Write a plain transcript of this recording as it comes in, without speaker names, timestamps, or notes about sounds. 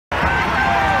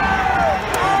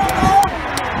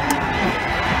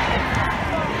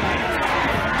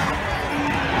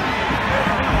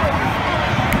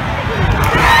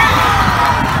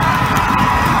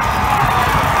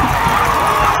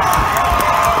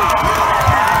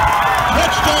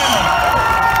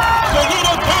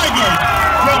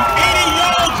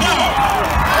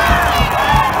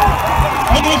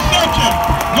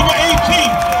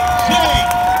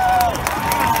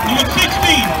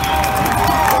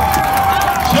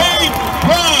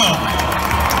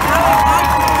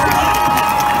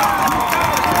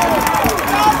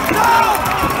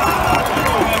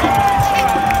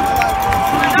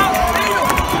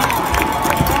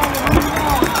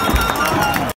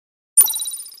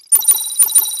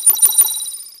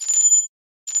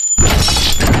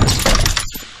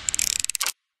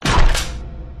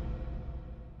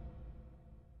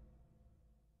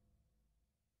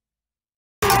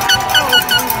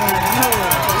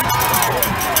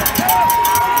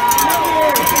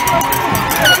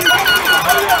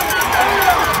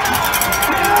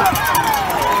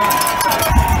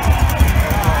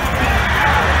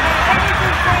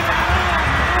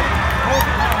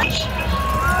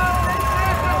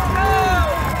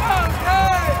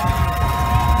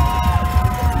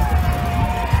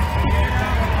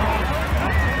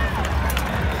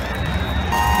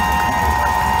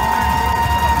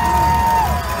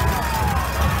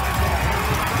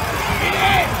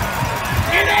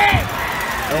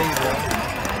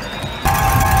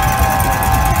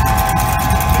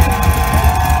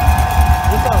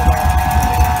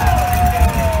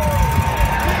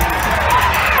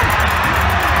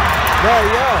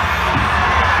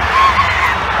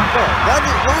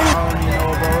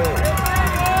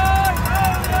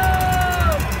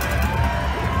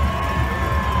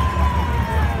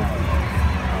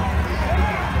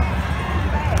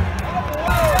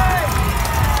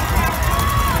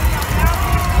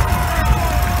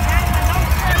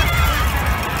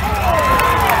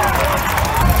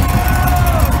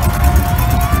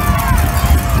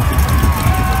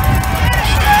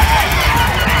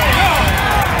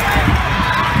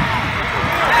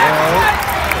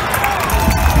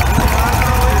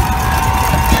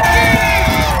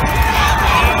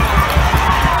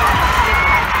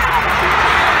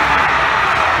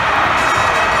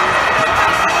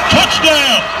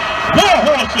Touchdown! War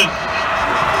Horses!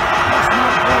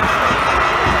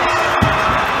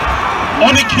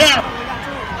 On the carry.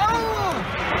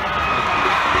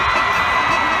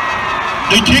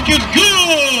 The kick is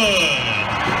good!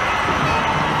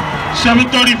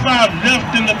 7:35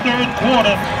 left in the third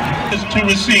quarter is to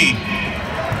receive.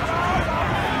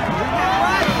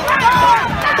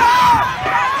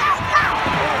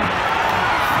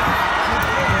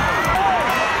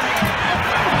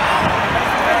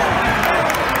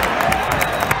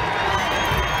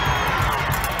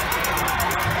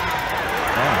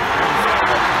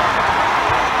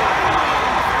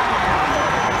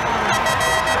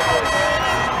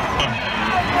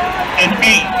 And 8.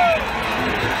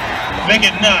 Make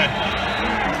it 9.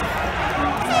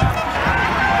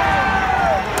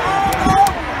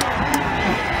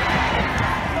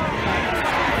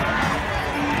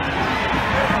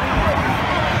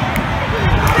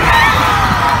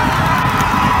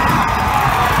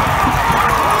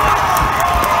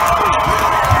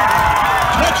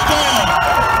 Touchdown!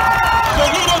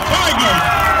 Saluda Tigers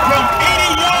from 80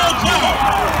 yards out.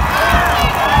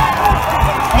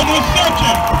 On the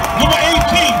reception. Number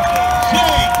 18,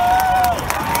 Zay.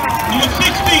 Number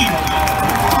 16,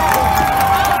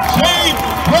 Zay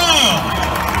Brown.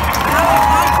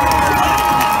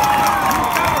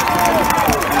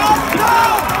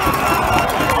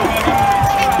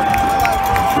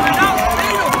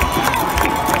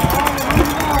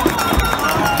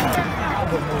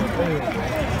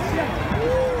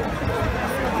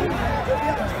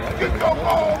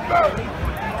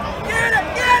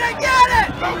 Get it!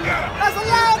 That's a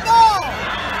loud ball!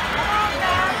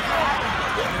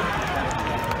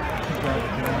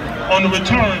 On the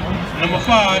return, number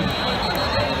 5,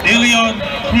 Deleon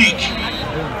Creech.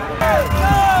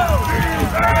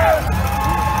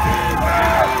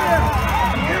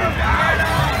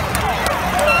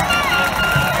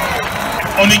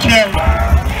 On the carry.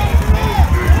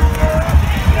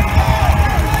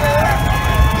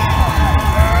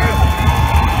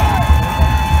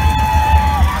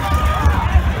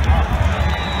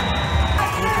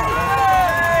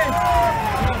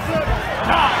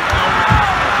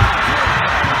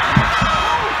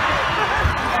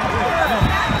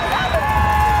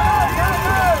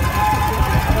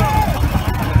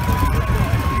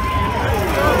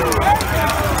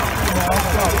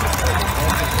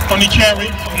 On the carry,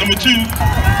 number 2.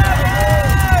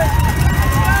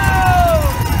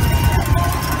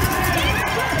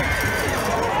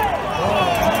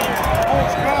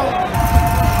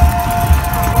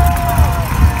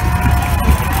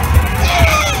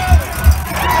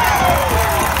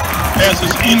 Pass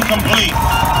is incomplete.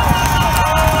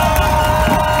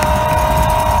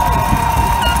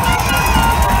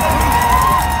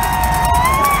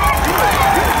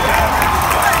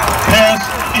 Pass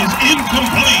is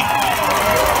incomplete.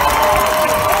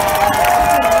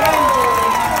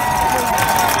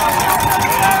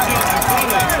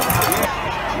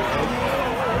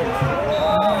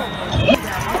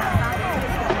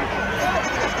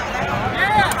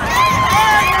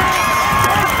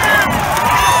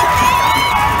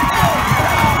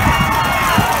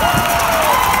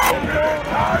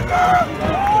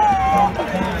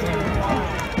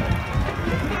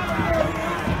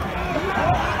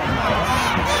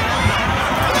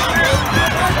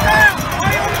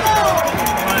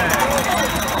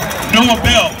 Noah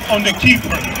Bell on the keeper,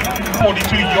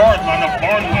 42-yard line of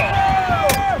Barnwell.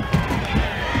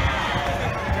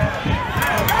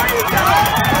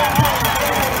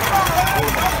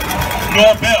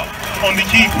 Noah Bell on the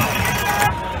keeper.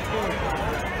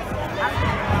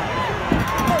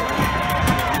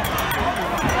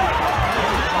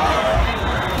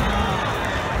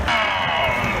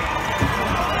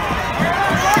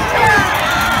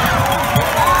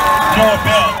 Noah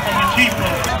Bell on the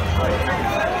keeper.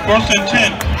 1st and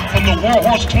 10 from the War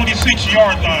Horse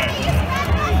 26-yard line.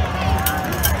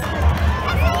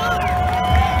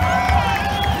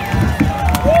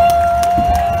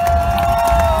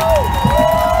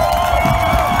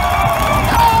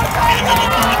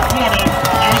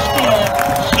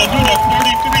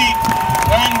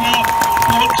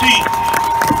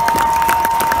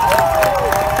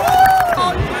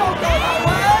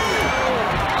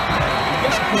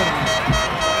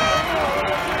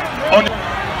 On the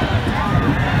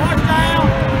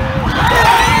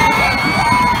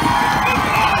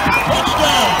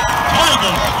touchdown,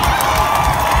 Tigers.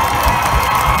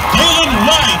 Dylan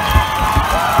Wright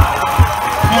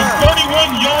from 31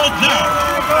 yards out.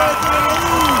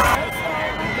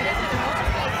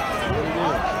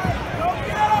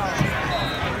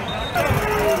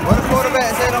 What the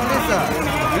quarterback said on this side?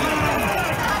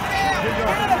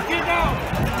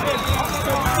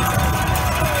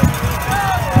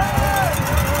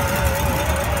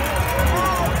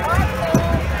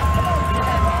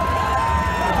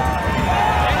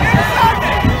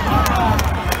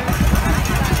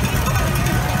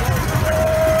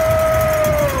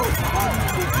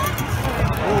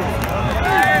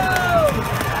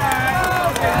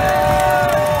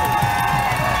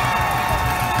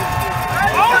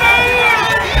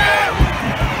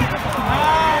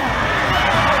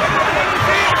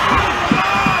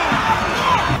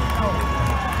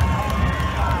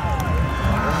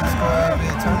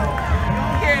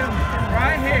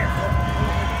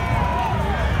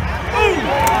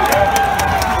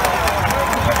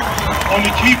 On the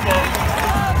keeper.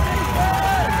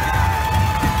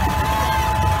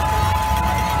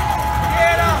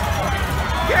 Get up!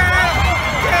 Get up!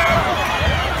 Get up!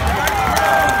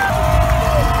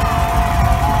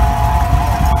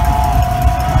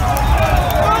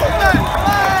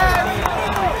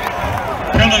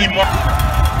 Penalty mark.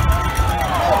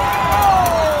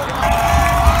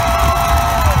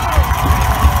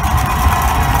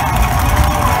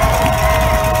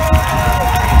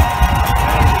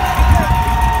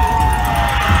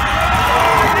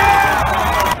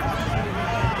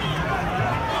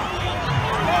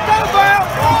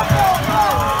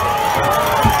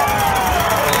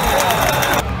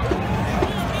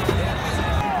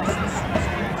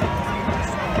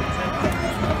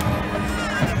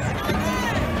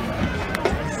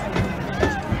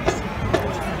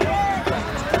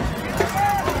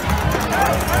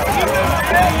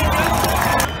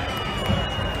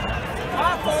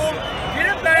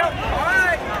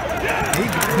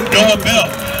 Noah Bell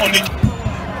on the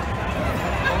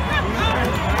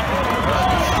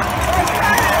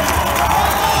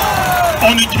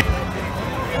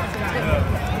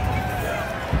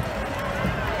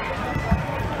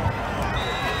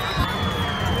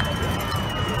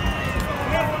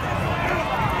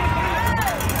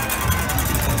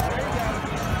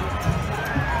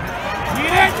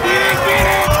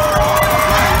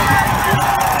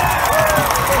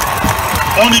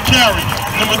on the carry.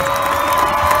 Number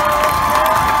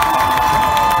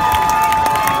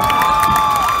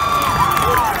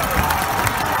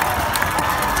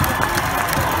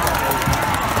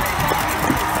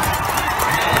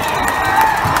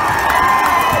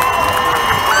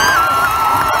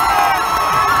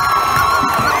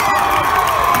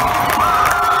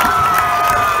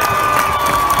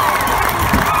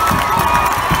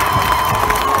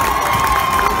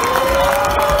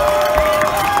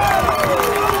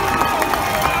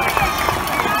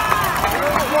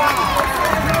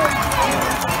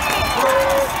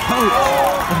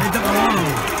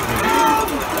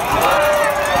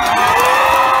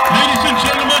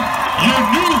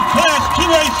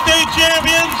state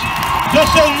champions, the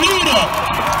Saluda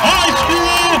High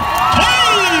School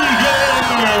Tigers.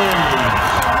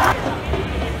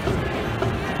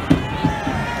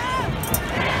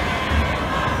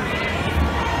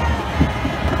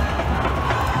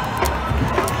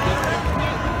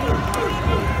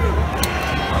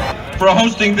 For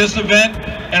hosting this event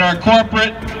and our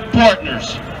corporate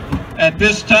partners. At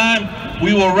this time,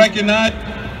 we will recognize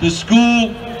the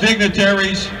school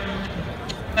dignitaries.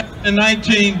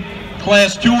 2019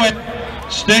 Class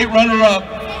 2A State Runner-Up,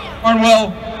 Barnwell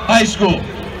High School.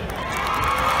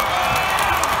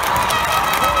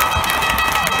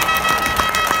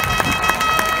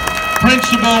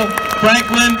 Principal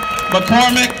Franklin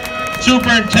McCormick,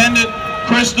 Superintendent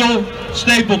Crystal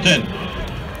Stapleton.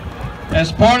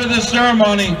 As part of this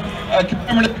ceremony, a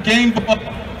commemorative game ball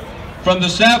from the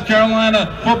South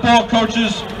Carolina Football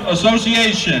Coaches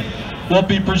Association will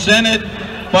be presented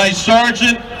by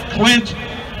Sergeant Clint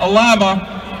Alama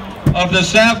of the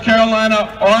South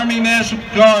Carolina Army National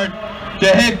Guard to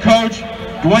head coach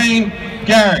Dwayne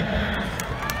Garrick.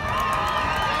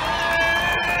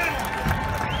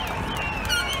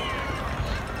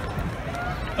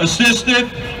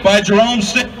 Assisted by Jerome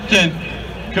Singleton,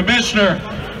 Commissioner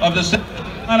of the South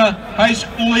Carolina High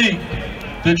School League.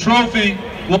 The trophy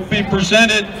will be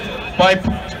presented by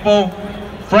Principal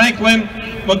Franklin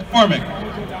McCormick.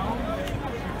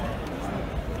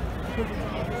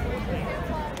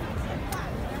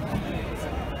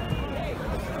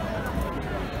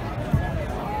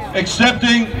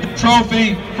 Accepting the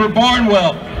trophy for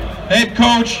Barnwell, head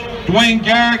coach Dwayne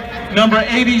Garrick, number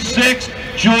 86,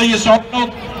 Julius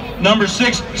Arnold, number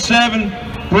 67,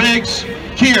 Briggs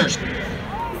Kears.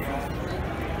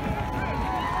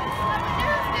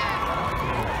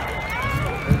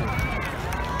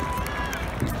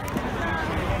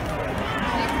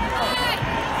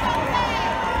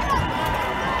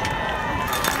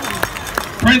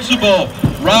 Principal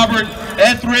Robert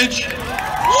Etheridge,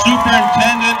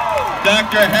 Superintendent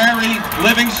Dr. Harry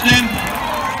Livingston,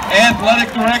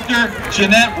 Athletic Director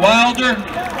Jeanette Wilder,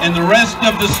 and the rest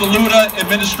of the Saluda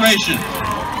administration.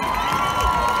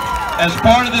 As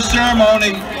part of the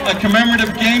ceremony, a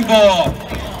commemorative game ball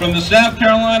from the South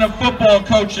Carolina Football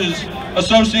Coaches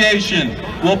Association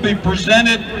will be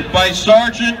presented by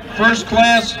Sergeant First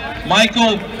Class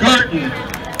Michael Gurton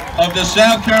of the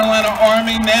South Carolina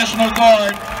Army National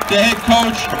Guard to head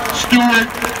coach Stuart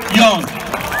Young.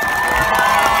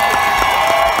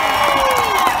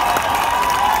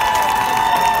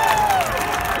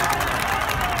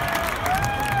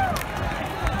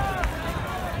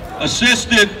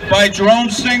 Assisted by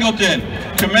Jerome Singleton,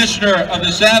 Commissioner of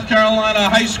the South Carolina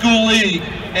High School League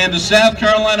and the South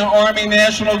Carolina Army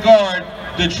National Guard,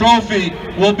 the trophy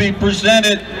will be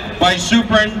presented by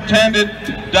Superintendent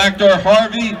Dr.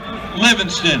 Harvey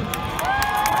Livingston.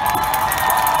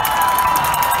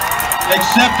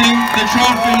 Accepting the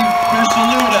trophy for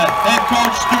Saluda, head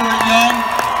coach Stuart Young,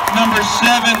 number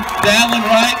 7, Dallin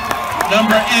Wright,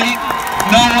 number 8,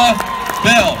 Noah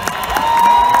Bell.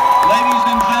 Ladies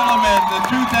and gentlemen, the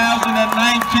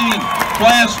 2019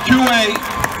 Class 2A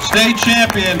State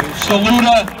Champion,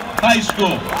 Saluda High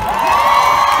School.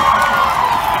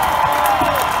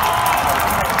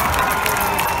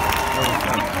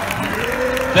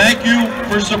 Thank you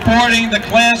for supporting the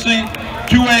Class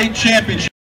 2A Championship.